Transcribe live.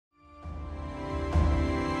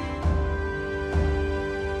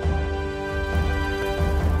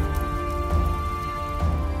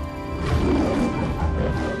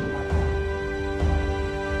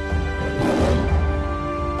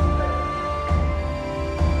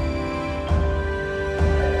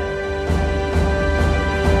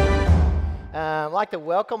like to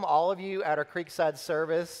welcome all of you at our Creekside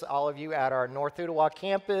service, all of you at our North Ottawa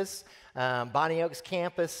campus, Bonnie Oaks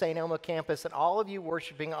campus, St. Elmo campus, and all of you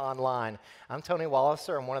worshiping online. I'm Tony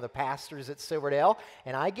Walliser. I'm one of the pastors at Silverdale,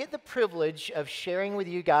 and I get the privilege of sharing with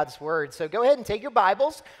you God's Word. So go ahead and take your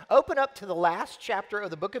Bibles, open up to the last chapter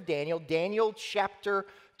of the book of Daniel, Daniel chapter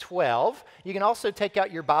 12. You can also take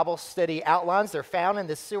out your Bible study outlines. They're found in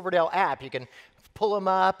the Silverdale app. You can pull them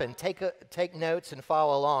up and take notes and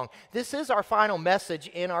follow along. This is our final message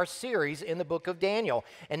in our series in the book of Daniel.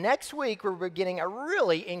 And next week, we're beginning a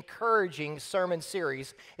really encouraging sermon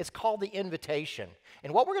series. It's called The Invitation.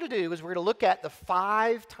 And what we're going to do is we're going to look at the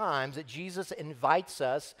 5 times that Jesus invites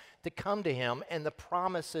us to come to him and the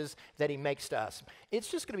promises that he makes to us. It's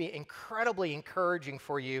just going to be incredibly encouraging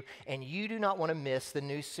for you, and you do not want to miss the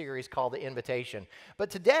new series called The Invitation. But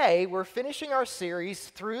today, we're finishing our series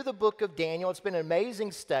through the book of Daniel. It's been an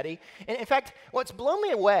amazing study. And in fact, what's blown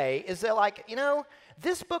me away is that,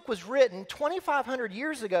 this book was written 2,500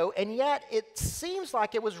 years ago, and yet it seems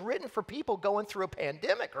like it was written for people going through a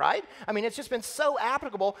pandemic, right? I mean, it's just been so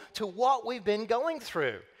applicable to what we've been going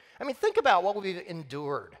through. I mean, think about what we've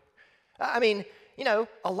endured. A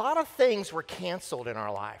lot of things were canceled in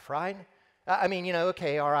our life, right?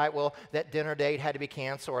 Okay, all right, well, that dinner date had to be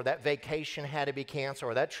canceled, or that vacation had to be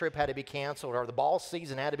canceled, or that trip had to be canceled, or the ball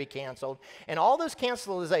season had to be canceled. And all those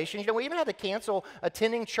cancelizations, we even had to cancel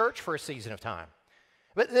attending church for a season of time.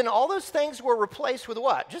 But then all those things were replaced with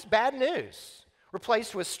what? Just bad news.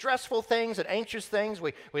 Replaced with stressful things and anxious things.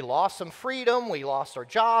 We lost some freedom, we lost our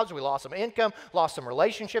jobs, we lost some income, lost some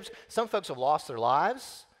relationships. Some folks have lost their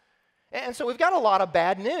lives. And so we've got a lot of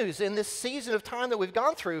bad news in this season of time that we've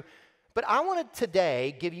gone through. But I want to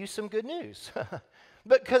today give you some good news.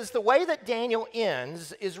 Because the way that Daniel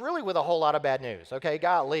ends is really with a whole lot of bad news. Okay,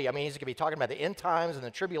 golly, he's going to be talking about the end times and the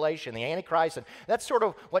tribulation, the Antichrist, and that's sort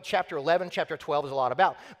of what chapter 11, chapter 12 is a lot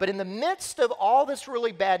about. But in the midst of all this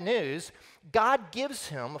really bad news, God gives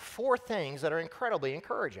him 4 things that are incredibly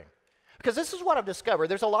encouraging. Because this is what I've discovered.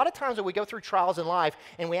 There's a lot of times that we go through trials in life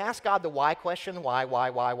and we ask God the why question,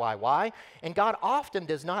 why? And God often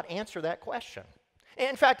does not answer that question.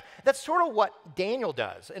 In fact, that's sort of what Daniel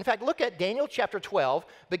does. In fact, look at Daniel chapter 12,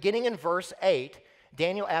 beginning in verse 8.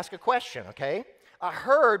 Daniel asks a question, okay? I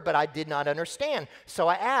heard, but I did not understand. So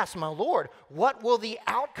I asked, my Lord, what will the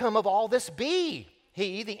outcome of all this be?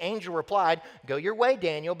 He, the angel, replied, go your way,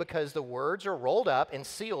 Daniel, because the words are rolled up and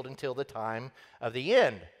sealed until the time of the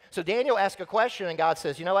end. So Daniel asks a question, and God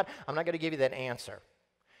says, you know what? I'm not going to give you that answer.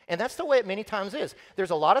 And that's the way it many times is. There's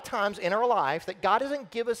a lot of times in our life that God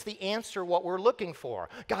doesn't give us the answer what we're looking for.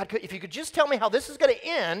 God, if you could just tell me how this is going to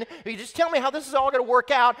end, if you just tell me how this is all going to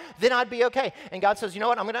work out, then I'd be okay. And God says, you know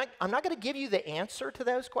what, I'm not going to give you the answer to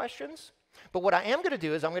those questions, but what I am going to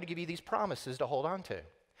do is I'm going to give you these promises to hold on to.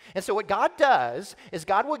 And so what God does is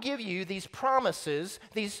God will give you these promises,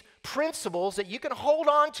 these principles that you can hold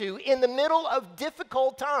on to in the middle of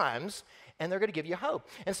difficult times, and they're going to give you hope.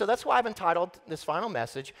 And so that's why I've entitled this final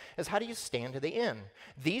message as How Do You Stand to the End?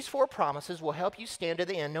 These 4 promises will help you stand to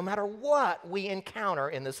the end no matter what we encounter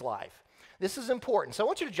in this life. This is important, so I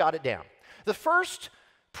want you to jot it down. The first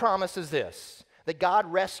promise is this, that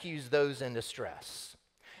God rescues those in distress.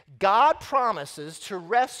 God promises to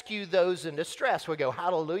rescue those in distress. We go,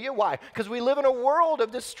 hallelujah. Why? Because we live in a world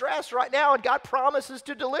of distress right now, and God promises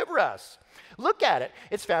to deliver us. Look at it.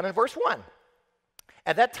 It's found in verse 1.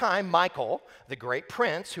 At that time, Michael, the great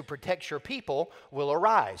prince who protects your people, will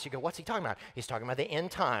arise. You go, what's he talking about? He's talking about the end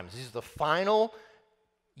times. These are the final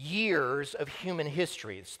years of human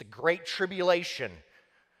history. It's the great tribulation.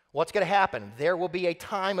 What's going to happen? There will be a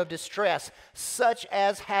time of distress, such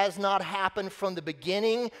as has not happened from the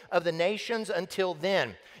beginning of the nations until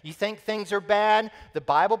then. You think things are bad? The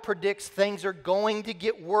Bible predicts things are going to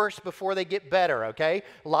get worse before they get better, okay?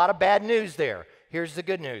 A lot of bad news there. Here's the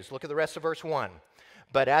good news. Look at the rest of verse 1.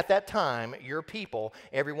 But at that time, your people,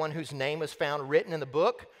 everyone whose name is found written in the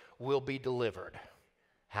book, will be delivered.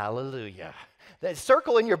 Hallelujah. That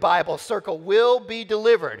circle in your Bible, circle will be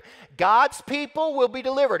delivered. God's people will be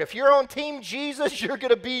delivered. If you're on Team Jesus, you're going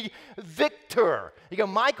to be victor. You go,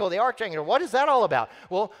 Michael, the archangel, what is that all about?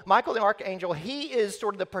 Well, Michael, the archangel, he is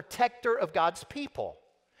sort of the protector of God's people.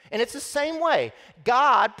 And it's the same way.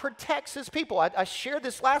 God protects his people. I shared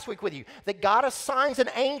this last week with you, that God assigns an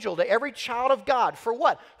angel to every child of God. For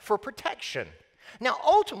what? For protection. Now,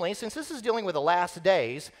 ultimately, since this is dealing with the last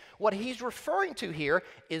days, what he's referring to here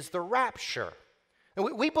is the rapture.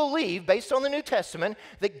 And we believe, based on the New Testament,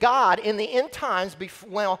 that God in the end times,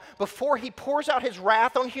 before he pours out his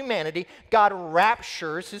wrath on humanity, God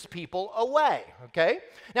raptures his people away, okay?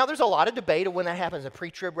 Now, there's a lot of debate of when that happens, a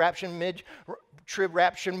pre-trib rapture, mid-trib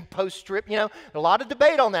rapture, post-trib, a lot of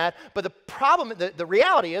debate on that. But the problem, the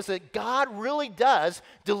reality is that God really does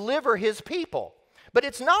deliver his people. But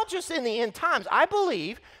it's not just in the end times. I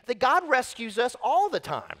believe that God rescues us all the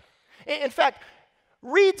time. In fact,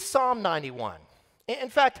 read Psalm 91. In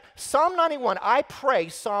fact, Psalm 91, I pray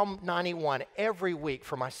Psalm 91 every week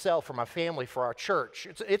for myself, for my family, for our church.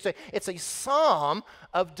 It's a psalm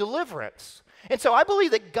of deliverance. And so I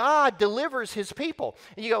believe that God delivers his people.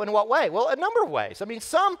 And you go, in what way? Well, a number of ways. I mean,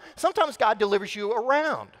 sometimes God delivers you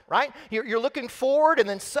around, right? You're looking forward, and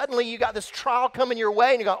then suddenly you got this trial coming your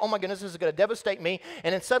way, and you go, oh my goodness, this is going to devastate me.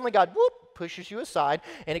 And then suddenly God, pushes you aside,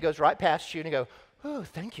 and he goes right past you, and you go, oh,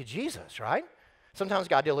 thank you, Jesus, right? Sometimes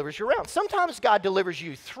God delivers you around. Sometimes God delivers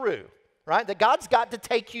you through, right? That God's got to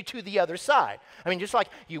take you to the other side. I mean, just like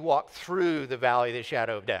you walk through the valley of the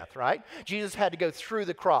shadow of death, right? Jesus had to go through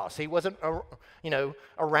the cross. He wasn't,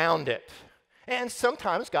 around it. And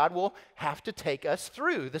sometimes God will have to take us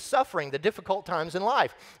through the suffering, the difficult times in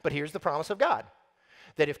life. But here's the promise of God,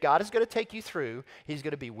 that if God is going to take you through, he's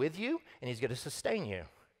going to be with you and he's going to sustain you.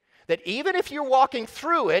 That even if you're walking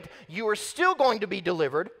through it, you are still going to be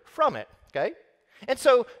delivered from it, okay? And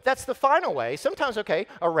so that's the final way. Sometimes,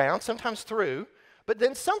 around, sometimes through, but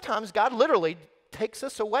then sometimes God literally takes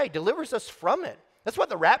us away, delivers us from it. That's what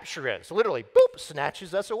the rapture is. Literally, boop,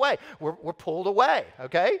 snatches us away. We're pulled away,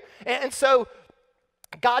 okay? And so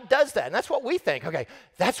God does that, and that's what we think. Okay,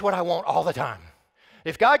 that's what I want all the time.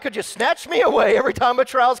 If God could just snatch me away every time a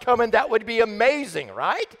trial's coming, that would be amazing,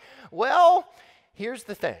 right? Well, here's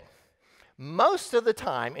the thing. Most of the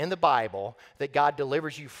time in the Bible that God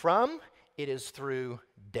delivers you from, it is through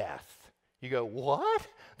death. You go, what?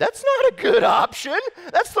 That's not a good option.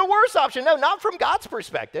 That's the worst option. No, not from God's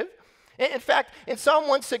perspective. In fact, in Psalm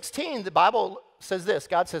 116, the Bible says this.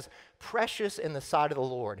 God says, precious in the sight of the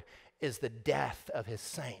Lord is the death of his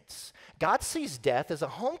saints. God sees death as a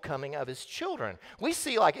homecoming of his children. We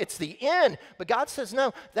see like it's the end, but God says,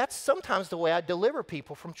 no, that's sometimes the way I deliver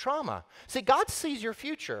people from trauma. See, God sees your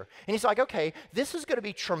future, and he's like, okay, this is going to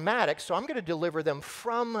be traumatic, so I'm going to deliver them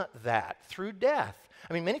from that through death.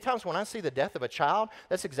 I mean, many times when I see the death of a child,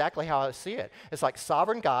 that's exactly how I see it. It's like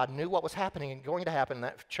sovereign God knew what was happening and going to happen in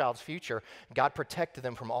that child's future. God protected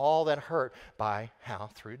them from all that hurt by how?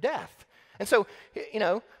 Through death. And so,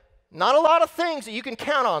 not a lot of things that you can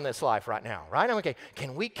count on in this life right now, right? Okay,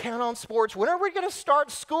 can we count on sports? When are we going to start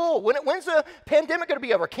school? When's the pandemic going to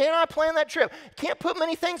be over? Can I plan that trip? Can't put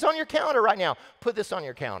many things on your calendar right now. Put this on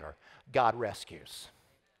your calendar. God rescues.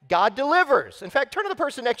 God delivers. In fact, turn to the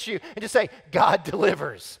person next to you and just say, God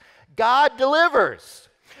delivers. God delivers.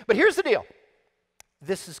 But here's the deal.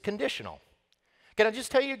 This is conditional. Can I just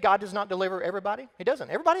tell you, God does not deliver everybody? He doesn't.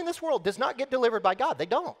 Everybody in this world does not get delivered by God. They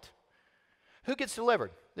don't. Who gets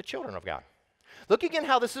delivered? The children of God. Look again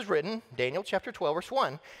how this is written, Daniel chapter 12, verse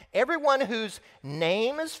 1. Everyone whose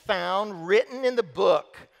name is found written in the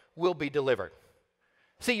book will be delivered.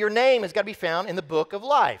 See, your name has got to be found in the book of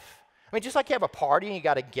life. I mean, just like you have a party and you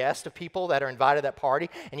got a guest of people that are invited to that party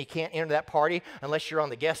and you can't enter that party unless you're on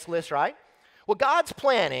the guest list, right? Well, God's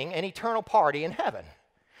planning an eternal party in heaven,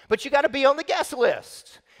 but you got to be on the guest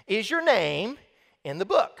list. Is your name in the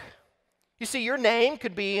book? You see, your name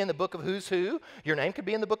could be in the book of who's who. Your name could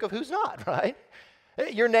be in the book of who's not, right?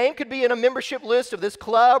 Your name could be in a membership list of this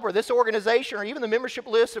club or this organization or even the membership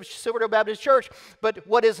list of Silverdale Baptist Church. But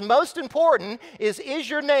what is most important is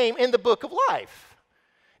your name in the book of life?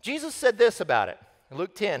 Jesus said this about it. In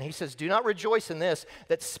Luke 10, he says, do not rejoice in this,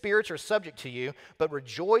 that spirits are subject to you, but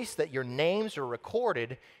rejoice that your names are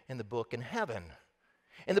recorded in the book in heaven.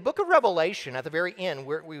 In the book of Revelation, at the very end,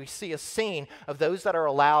 where we see a scene of those that are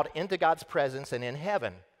allowed into God's presence and in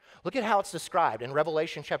heaven. Look at how it's described in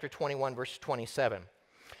Revelation chapter 21, verse 27.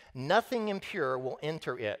 Nothing impure will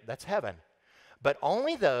enter it, that's heaven, but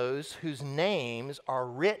only those whose names are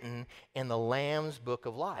written in the Lamb's book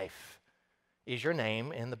of life. Is your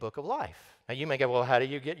name in the book of life? Now you may go, well, how do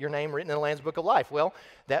you get your name written in the Lamb's book of life? Well,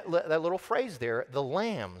 that little phrase there, the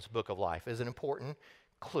Lamb's book of life, is an important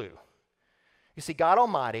clue. You see, God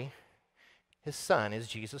Almighty, his Son is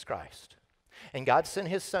Jesus Christ. And God sent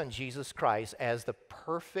his Son, Jesus Christ, as the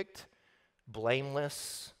perfect,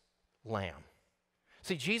 blameless Lamb.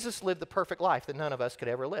 See, Jesus lived the perfect life that none of us could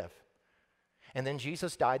ever live. And then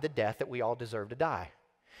Jesus died the death that we all deserve to die.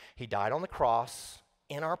 He died on the cross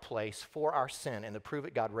in our place for our sin, and to prove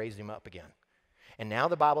it, God raised him up again. And now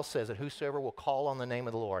the Bible says that whosoever will call on the name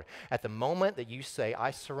of the Lord, at the moment that you say,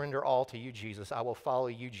 I surrender all to you, Jesus, I will follow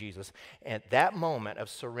you, Jesus, at that moment of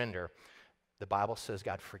surrender, the Bible says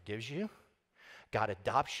God forgives you, God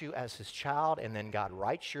adopts you as his child, and then God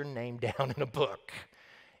writes your name down in a book,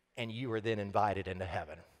 and you are then invited into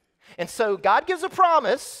heaven. And so God gives a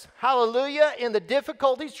promise, hallelujah, in the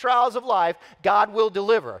difficulties, trials of life, God will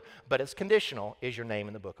deliver. But it's conditional, is your name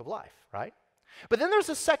in the book of life, right? But then there's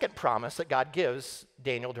a second promise that God gives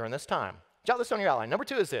Daniel during this time. Jot this on your outline. Number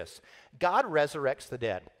 2 is this: God resurrects the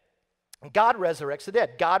dead. God resurrects the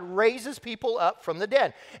dead. God raises people up from the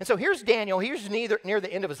dead. And so here's Daniel. He's near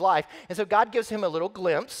the end of his life. And so God gives him a little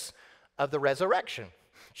glimpse of the resurrection.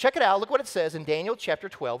 Check it out. Look what it says in Daniel chapter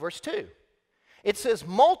 12, verse 2. It says,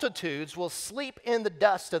 multitudes will sleep in the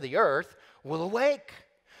dust of the earth, will awake.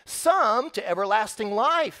 Some to everlasting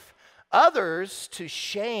life, others to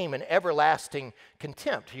shame and everlasting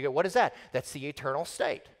contempt. You go, what is that? That's the eternal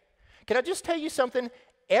state. Can I just tell you something?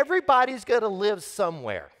 Everybody's going to live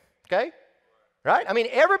somewhere, okay? Right? I mean,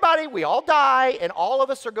 everybody, we all die, and all of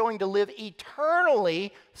us are going to live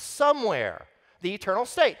eternally somewhere. The eternal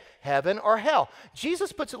state, heaven or hell.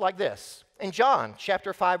 Jesus puts it like this. In John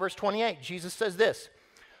chapter 5, verse 28, Jesus says this: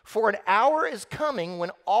 for an hour is coming when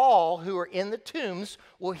all who are in the tombs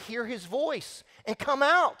will hear his voice and come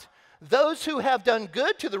out. Those who have done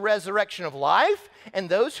good to the resurrection of life, and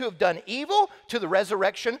those who have done evil to the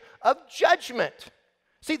resurrection of judgment.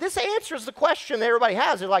 See, this answers the question that everybody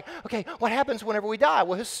has. They're like, okay, what happens whenever we die?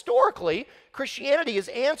 Well, historically, Christianity has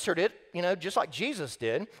answered it, just like Jesus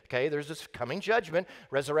did. Okay, there's this coming judgment,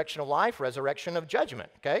 resurrection of life, resurrection of judgment.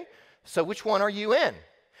 Okay, so which one are you in?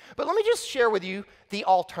 But let me just share with you the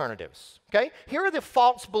alternatives. Okay, here are the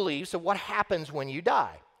false beliefs of what happens when you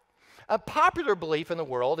die. A popular belief in the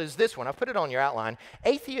world is this one. I've put it on your outline: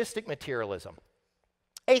 atheistic materialism.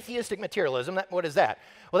 Atheistic materialism, what is that?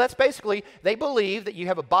 Well, that's basically, they believe that you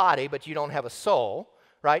have a body, but you don't have a soul,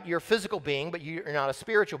 right? You're a physical being, but you're not a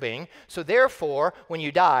spiritual being. So therefore, when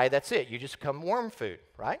you die, that's it. You just become worm food,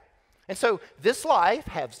 right? And so this life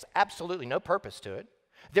has absolutely no purpose to it.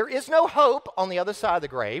 There is no hope on the other side of the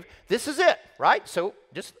grave. This is it, right? So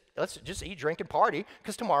let's just eat, drink, and party,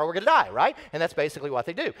 because tomorrow we're going to die, right? And that's basically what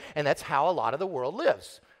they do. And that's how a lot of the world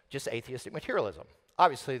lives, just atheistic materialism.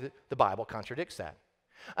 Obviously, the Bible contradicts that.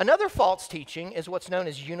 Another false teaching is what's known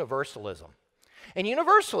as universalism. And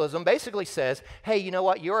universalism basically says, hey, you know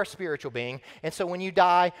what? You're a spiritual being, and so when you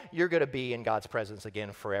die, you're going to be in God's presence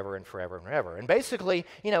again forever and forever and forever. And basically,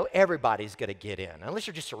 everybody's going to get in. Unless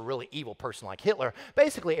you're just a really evil person like Hitler,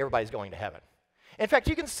 basically everybody's going to heaven. In fact,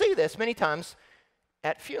 you can see this many times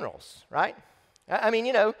at funerals, right? I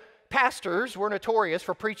mean, pastors were notorious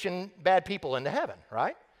for preaching bad people into heaven,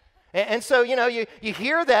 right? And so, you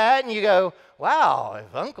hear that and you go, wow,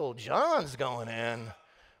 if Uncle John's going in,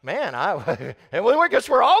 man, and we guess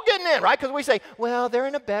we're all getting in, right? Because we say, well, they're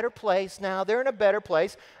in a better place now. They're in a better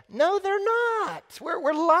place. No, they're not.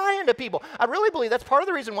 We're lying to people. I really believe that's part of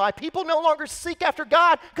the reason why people no longer seek after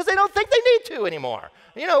God, because they don't think they need to anymore.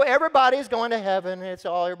 Everybody's going to heaven.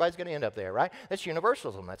 Everybody's going to end up there, right? That's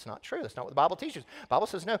universalism. That's not true. That's not what the Bible teaches. The Bible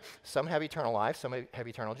says, no, some have eternal life, some have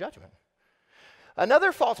eternal judgment.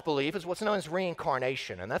 Another false belief is what's known as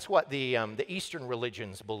reincarnation, and that's what the Eastern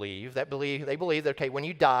religions believe. They believe that, okay, when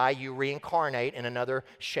you die, you reincarnate in another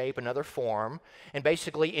shape, another form, and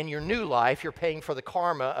basically in your new life, you're paying for the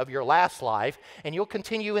karma of your last life, and you'll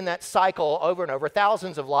continue in that cycle over and over,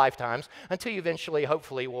 thousands of lifetimes, until you eventually,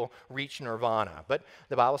 hopefully, will reach nirvana. But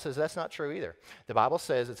the Bible says that's not true either. The Bible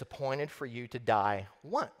says it's appointed for you to die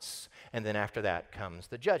once, and then after that comes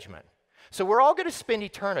the judgment. So we're all going to spend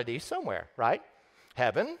eternity somewhere, right?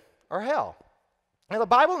 Heaven or hell. Now, the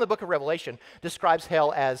Bible in the book of Revelation describes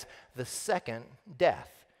hell as the second death.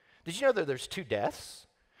 Did you know that there's 2 deaths?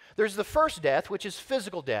 There's the first death, which is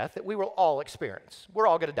physical death that we will all experience. We're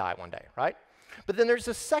all going to die one day, right? But then there's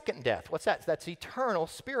the second death. What's that? That's eternal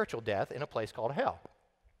spiritual death in a place called hell.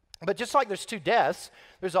 But just like there's 2 deaths,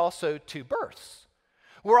 there's also 2 births.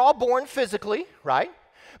 We're all born physically, right?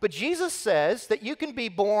 But Jesus says that you can be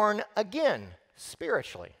born again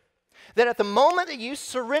spiritually. That at the moment that you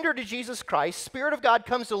surrender to Jesus Christ, Spirit of God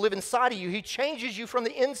comes to live inside of you. He changes you from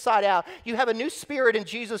the inside out. You have a new spirit in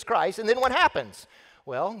Jesus Christ. And then what happens?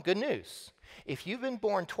 Well, good news. If you've been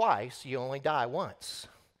born twice, you only die once.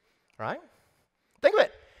 Right? Think of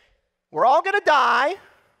it. We're all going to die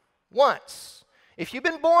once. If you've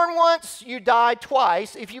been born once, you die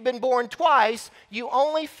twice. If you've been born twice, you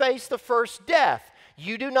only face the first death.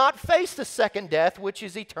 You do not face the second death, which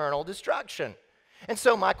is eternal destruction. And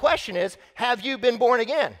so my question is, have you been born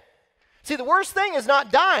again? See, the worst thing is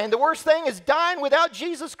not dying. The worst thing is dying without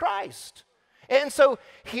Jesus Christ. And so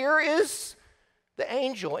here is the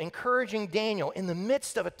angel encouraging Daniel in the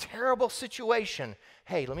midst of a terrible situation.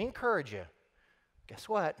 Hey, let me encourage you. Guess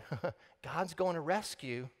what? God's going to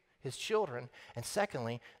rescue his children. And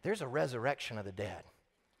secondly, there's a resurrection of the dead.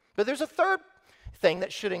 But there's a third thing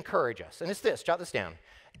that should encourage us, and it's this. Jot this down.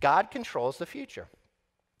 God controls the future.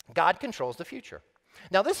 God controls the future.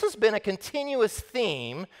 Now, this has been a continuous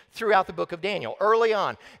theme throughout the book of Daniel. Early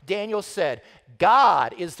on, Daniel said,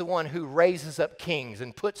 God is the one who raises up kings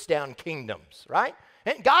and puts down kingdoms, right?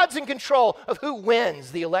 And God's in control of who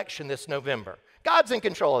wins the election this November. God's in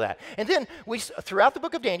control of that. And then throughout the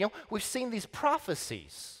book of Daniel, we've seen these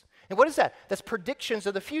prophecies. And what is that? That's predictions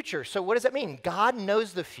of the future. So what does that mean? God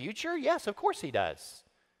knows the future? Yes, of course he does.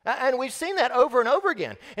 And we've seen that over and over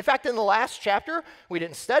again. In fact, in the last chapter, we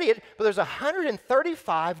didn't study it, but there's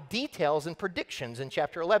 135 details and predictions in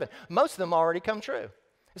chapter 11. Most of them already come true.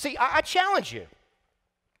 See, I challenge you.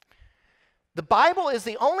 The Bible is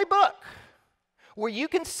the only book where you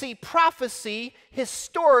can see prophecy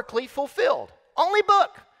historically fulfilled. Only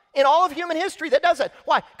book in all of human history that does that.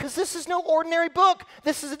 Why? Because this is no ordinary book.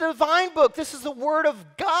 This is a divine book. This is the Word of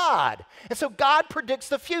God. And so God predicts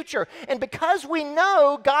the future. And because we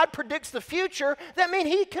know God predicts the future, that means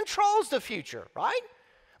he controls the future, right?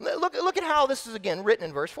 Look at how this is, again, written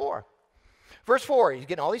in verse 4. Verse 4, he's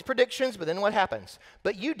getting all these predictions, but then what happens?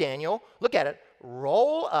 But you, Daniel, look at it,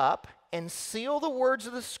 roll up and seal the words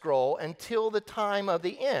of the scroll until the time of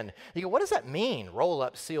the end. You go, what does that mean, roll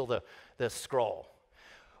up, seal the scroll?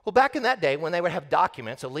 Well, back in that day, when they would have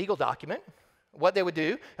documents, a legal document, what they would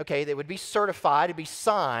do, okay, they would be certified, it'd be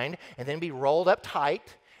signed, and then be rolled up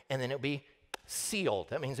tight, and then it would be sealed.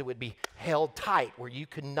 That means it would be held tight where you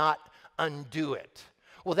could not undo it.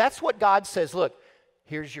 Well, that's what God says, look,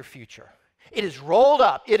 here's your future. It is rolled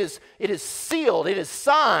up, it is sealed, it is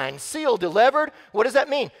signed, sealed, delivered. What does that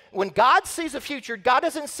mean? When God sees a future, God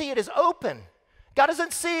doesn't see it as open. God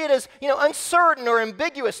doesn't see it as, uncertain or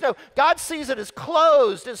ambiguous. No, God sees it as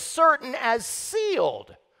closed, as certain, as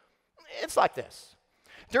sealed. It's like this.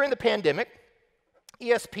 During the pandemic,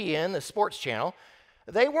 ESPN, the sports channel,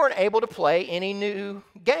 they weren't able to play any new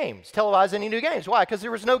games, televise any new games. Why? Because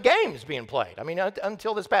there was no games being played.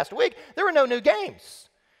 Until this past week, there were no new games.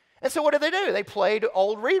 And so what did they do? They played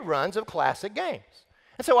old reruns of classic games.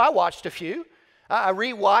 And so I watched a few. I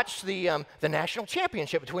rewatched the national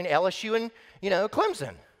championship between LSU and,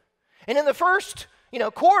 Clemson. And in the first,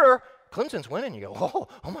 quarter, Clemson's winning. You go,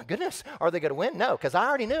 oh my goodness, are they going to win? No, because I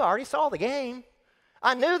already saw the game.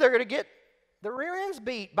 I knew they're going to get the rear ends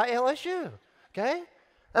beat by LSU, okay?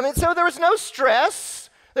 So there was no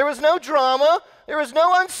stress. There was no drama. There was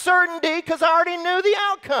no uncertainty because I already knew the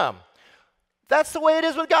outcome. That's the way it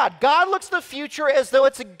is with God. God looks at the future as though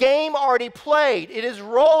it's a game already played. It is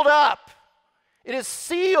rolled up. It is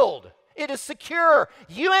sealed. It is secure.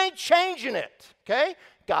 You ain't changing it, okay?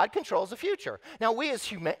 God controls the future. Now, we as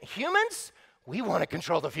humans, we want to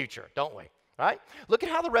control the future, don't we? Right? Look at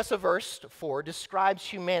how the rest of verse 4 describes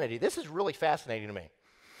humanity. This is really fascinating to me.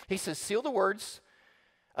 He says, seal the words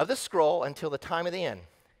of the scroll until the time of the end.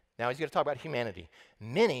 Now, he's going to talk about humanity.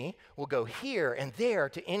 Many will go here and there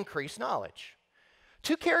to increase knowledge.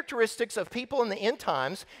 Two characteristics of people in the end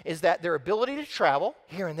times is that their ability to travel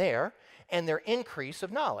here and there and their increase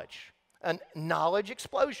of knowledge, a knowledge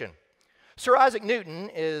explosion. Sir Isaac Newton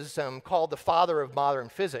is called the father of modern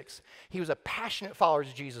physics. He was a passionate follower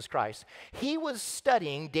of Jesus Christ. He was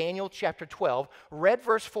studying Daniel chapter 12, read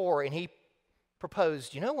verse 4, and he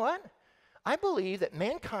proposed, you know what? I believe that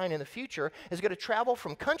mankind in the future is going to travel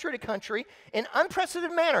from country to country in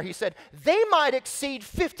unprecedented manner. He said, they might exceed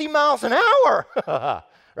 50 miles an hour,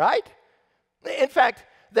 right? In fact,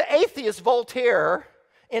 the atheist Voltaire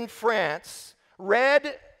in France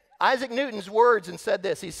read Isaac Newton's words and said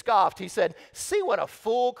this. He scoffed. He said, see what a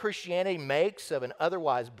fool Christianity makes of an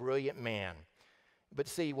otherwise brilliant man. But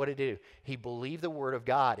see, what did he do? He believed the word of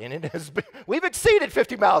God, and we've exceeded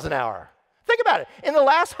 50 miles an hour. Think about it. In the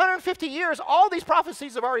last 150 years, all these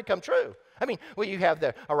prophecies have already come true. You have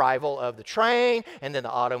the arrival of the train, and then the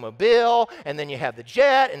automobile, and then you have the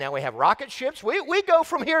jet, and now we have rocket ships. We go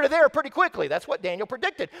from here to there pretty quickly. That's what Daniel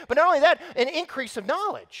predicted. But not only that, an increase of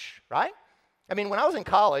knowledge, right? When I was in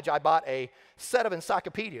college, I bought a set of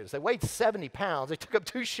encyclopedias. They weighed 70 pounds. They took up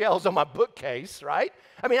 2 shelves on my bookcase, right?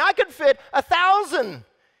 I could fit 1,000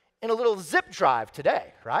 in a little zip drive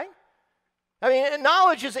today, right?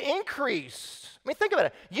 Knowledge is increased. Think about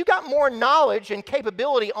it. You got more knowledge and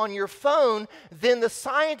capability on your phone than the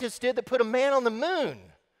scientists did that put a man on the moon.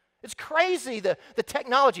 It's crazy, the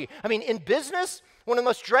technology. In business, one of the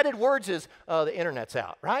most dreaded words is, the internet's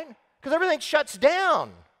out, right? Because everything shuts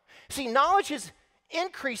down. See, knowledge is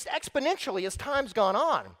increased exponentially as time's gone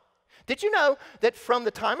on. Did you know that from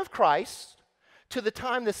the time of Christ to the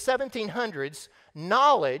time the 1700s,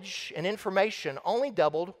 knowledge and information only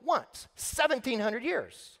doubled once, 1700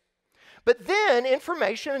 years. But then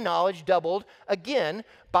information and knowledge doubled again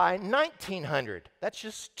by 1900. That's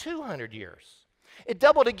just 200 years. It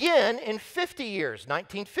doubled again in 50 years,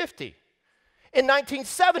 1950. In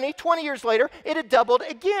 1970, 20 years later, it had doubled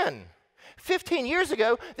again. 15 years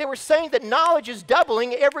ago, they were saying that knowledge is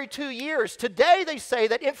doubling every 2 years. Today, they say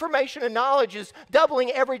that information and knowledge is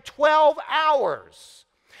doubling every 12 hours.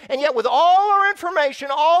 And yet, with all our information,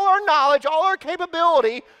 all our knowledge, all our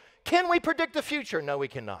capability, can we predict the future? No, we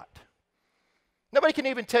cannot. Nobody can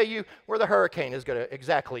even tell you where the hurricane is going to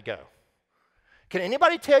exactly go. Can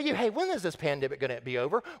anybody tell you, hey, when is this pandemic going to be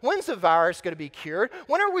over? When's the virus going to be cured?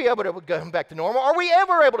 When are we able to go back to normal? Are we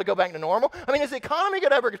ever able to go back to normal? I mean, is the economy going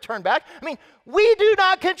to ever turn back? I mean, we do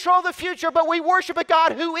not control the future, but we worship a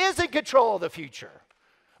God who is in control of the future.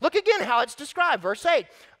 Look again how it's described, verse 8.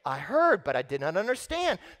 I heard, but I did not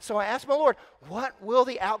understand. So I asked my Lord, what will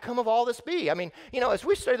the outcome of all this be? I mean, as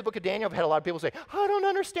we study the book of Daniel, I've had a lot of people say, I don't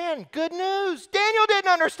understand. Good news. Daniel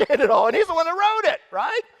didn't understand it all, and he's the one that wrote it,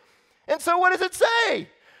 right? And so what does it say?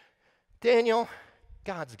 Daniel,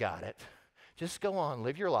 God's got it. Just go on,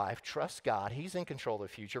 live your life, trust God. He's in control of the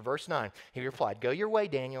future. Verse 9, he replied, go your way,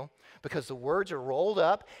 Daniel, because the words are rolled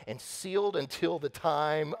up and sealed until the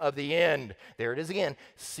time of the end. There it is again,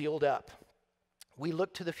 sealed up. We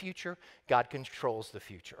look to the future, God controls the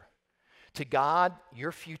future. To God,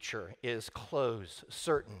 your future is closed,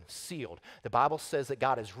 certain, sealed. The Bible says that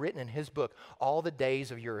God has written in his book all the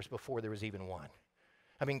days of yours before there was even one.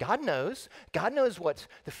 I mean, God knows. God knows what's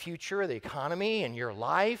the future, the economy, and your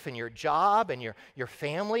life, and your job, and your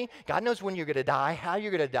family. God knows when you're going to die, how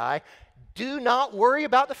you're going to die. Do not worry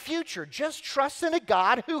about the future. Just trust in a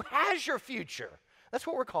God who has your future. That's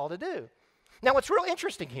what we're called to do. Now, what's real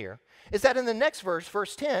interesting here is that in the next verse,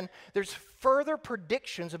 verse 10, there's further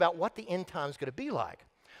predictions about what the end time is going to be like.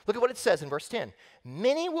 Look at what it says in verse 10.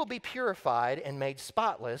 Many will be purified and made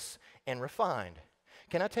spotless and refined.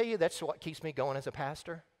 Can I tell you that's what keeps me going as a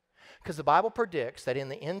pastor? Because the Bible predicts that in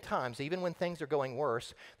the end times, even when things are going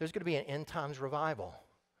worse, there's going to be an end times revival.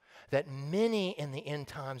 That many in the end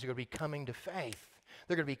times are going to be coming to faith.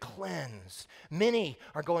 They're going to be cleansed. Many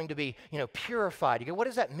are going to be, purified. You go, what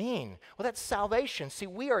does that mean? Well, that's salvation. See,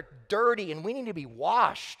 we are dirty and we need to be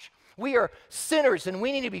washed. We are sinners and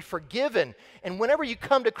we need to be forgiven. And whenever you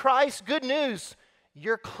come to Christ, good news,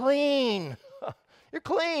 you're clean. You're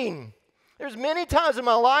clean. There's many times in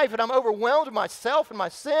my life and I'm overwhelmed with myself and my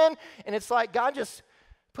sin, and it's like God just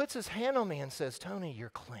puts his hand on me and says, Tony, you're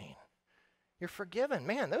clean. You're forgiven.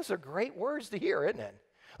 Man, those are great words to hear, isn't it?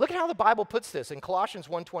 Look at how the Bible puts this in Colossians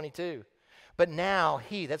 1:22. But now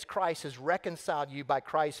he, that's Christ, has reconciled you by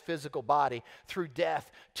Christ's physical body through death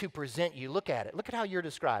to present you. Look at it. Look at how you're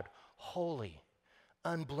described. Holy,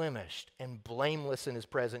 unblemished, and blameless in his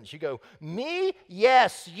presence. You go, me?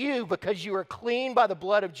 Yes, you, because you are clean by the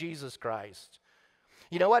blood of Jesus Christ.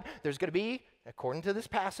 You know what? There's going to be, according to this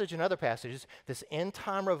passage and other passages, this end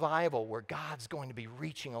time revival where God's going to be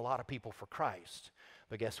reaching a lot of people for Christ.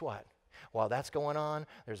 But guess what? While that's going on,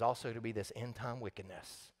 there's also going to be this end time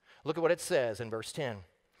wickedness. Look at what it says in verse 10.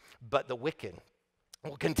 But the wicked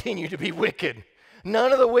will continue to be wicked.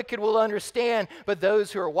 None of the wicked will understand, but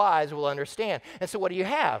those who are wise will understand. And so what do you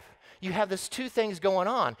have? You have these two things going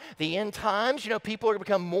on. The end times, people are going to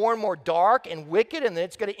become more and more dark and wicked, and then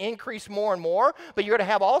it's going to increase more and more. But you're going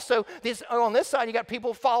to have also this, on this side, you got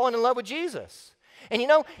people falling in love with Jesus. And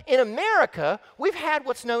in America, we've had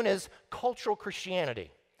what's known as cultural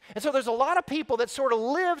Christianity. And so there's a lot of people that sort of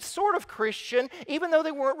lived sort of Christian, even though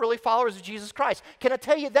they weren't really followers of Jesus Christ. Can I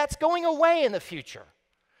tell you, that's going away in the future.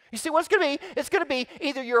 You see, what's going to be? It's going to be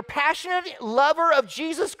either you're a passionate lover of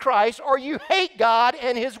Jesus Christ or you hate God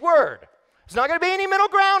and his word. It's not going to be any middle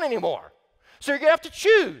ground anymore. So you're going to have to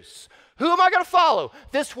choose. Who am I going to follow?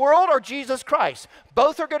 This world or Jesus Christ?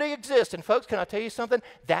 Both are going to exist. And folks, can I tell you something?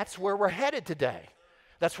 That's where we're headed today.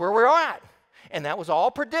 That's where we're at. And that was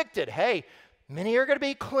all predicted. Hey, many are going to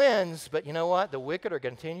be cleansed, but you know what? The wicked are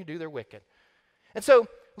going to continue to do their wicked. And so,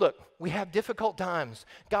 look, we have difficult times.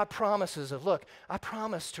 God promises of, look, I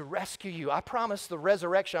promise to rescue you. I promise the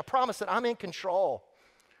resurrection. I promise that I'm in control.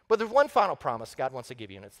 But there's one final promise God wants to give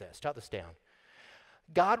you, and it's this. Jot this down.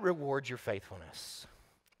 God rewards your faithfulness.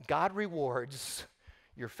 God rewards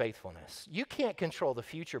your faithfulness. You can't control the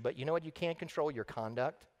future, but you know what? You can control your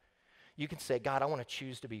conduct. You can say, God, I want to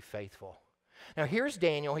choose to be faithful. Now, here's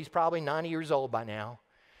Daniel. He's probably 90 years old by now.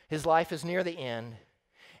 His life is near the end,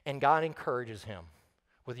 and God encourages him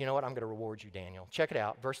with, you know what, I'm going to reward you, Daniel. Check it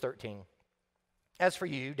out, verse 13. As for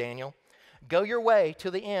you, Daniel, go your way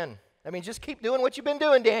to the end. I mean, just keep doing what you've been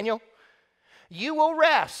doing, Daniel. You will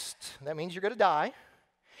rest. That means you're going to die.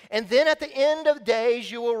 And then at the end of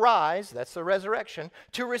days you will rise, that's the resurrection,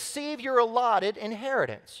 to receive your allotted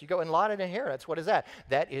inheritance. You go, allotted inheritance, what is that?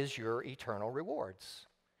 That is your eternal rewards.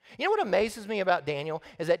 You know what amazes me about Daniel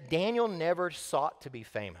is that Daniel never sought to be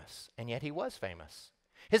famous, and yet he was famous.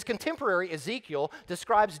 His contemporary Ezekiel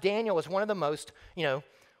describes Daniel as one of the most,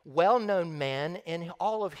 well-known men in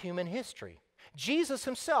all of human history. Jesus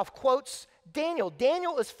himself quotes Daniel.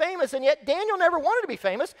 Daniel is famous, and yet Daniel never wanted to be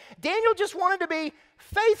famous. Daniel just wanted to be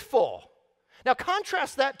faithful. Now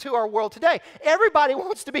contrast that to our world today. Everybody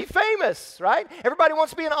wants to be famous, right? Everybody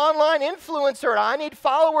wants to be an online influencer. I need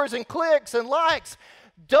followers and clicks and likes.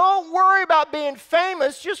 Don't worry about being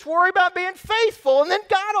famous. Just worry about being faithful, and then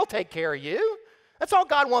God will take care of you. That's all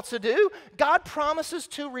God wants to do. God promises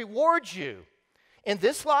to reward you. In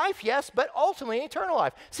this life, yes, but ultimately in eternal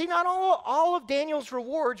life. See, not all of Daniel's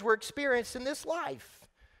rewards were experienced in this life.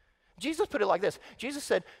 Jesus put it like this. Jesus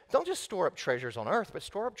said, don't just store up treasures on earth, but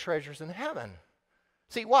store up treasures in heaven.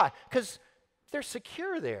 See, why? Because they're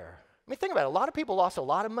secure there. I mean, think about it. A lot of people lost a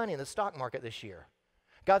lot of money in the stock market this year.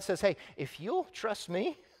 God says, hey, if you'll trust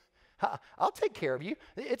me, I'll take care of you.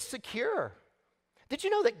 It's secure. Did you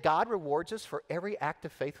know that God rewards us for every act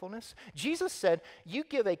of faithfulness? Jesus said, you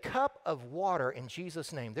give a cup of water in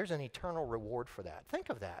Jesus' name. There's an eternal reward for that. Think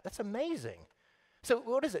of that. That's amazing. So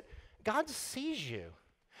what is it? God sees you.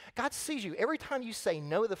 God sees you. Every time you say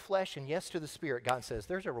no to the flesh and yes to the Spirit, God says,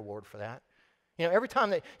 there's a reward for that. Every time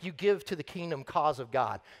that you give to the kingdom cause of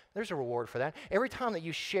God, there's a reward for that. Every time that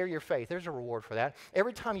you share your faith, there's a reward for that.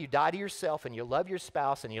 Every time you die to yourself and you love your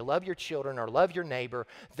spouse and you love your children or love your neighbor,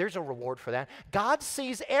 there's a reward for that. God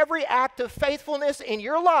sees every act of faithfulness in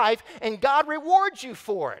your life, and God rewards you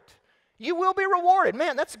for it. You will be rewarded.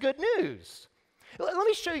 Man, that's good news. Let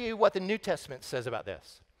me show you what the New Testament says about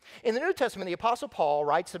this. In the New Testament, the Apostle Paul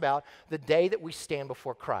writes about the day that we stand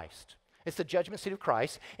before Christ. It's the judgment seat of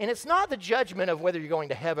Christ, and it's not the judgment of whether you're going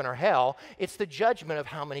to heaven or hell. It's the judgment of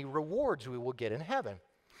how many rewards we will get in heaven.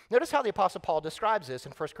 Notice how the Apostle Paul describes this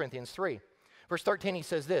in 1 Corinthians 3. Verse 13, he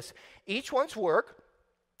says this, each one's work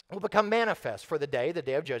will become manifest, for the day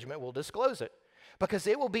of judgment will disclose it, because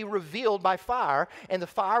it will be revealed by fire, and the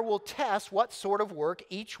fire will test what sort of work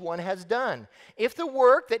each one has done. If the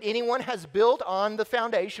work that anyone has built on the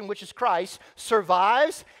foundation, which is Christ,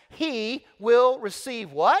 survives, he will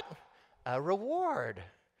receive what? A reward.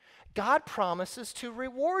 God promises to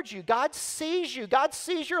reward you. God sees you. God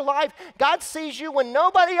sees your life. God sees you when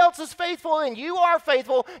nobody else is faithful and you are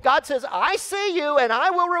faithful. God says, I see you and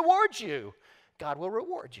I will reward you. God will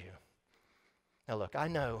reward you. Now look, I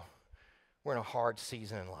know we're in a hard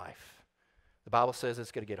season in life. The Bible says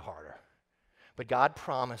it's going to get harder. But God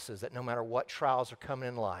promises that no matter what trials are coming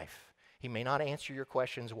in life, He may not answer your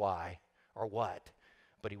questions why or what,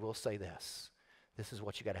 but He will say this. This is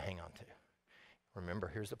what you got to hang on to.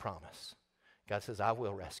 Remember, here's the promise. God says, I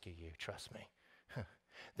will rescue you. Trust me.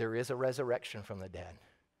 There is a resurrection from the dead.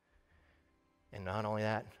 And not only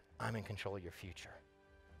that, I'm in control of your future.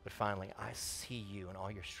 But finally, I see you in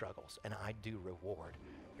all your struggles, and I do reward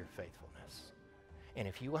your faithfulness. And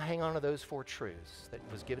if you will hang on to those 4 truths that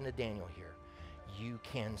was given to Daniel here, you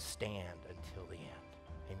can stand until the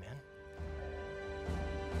end. Amen.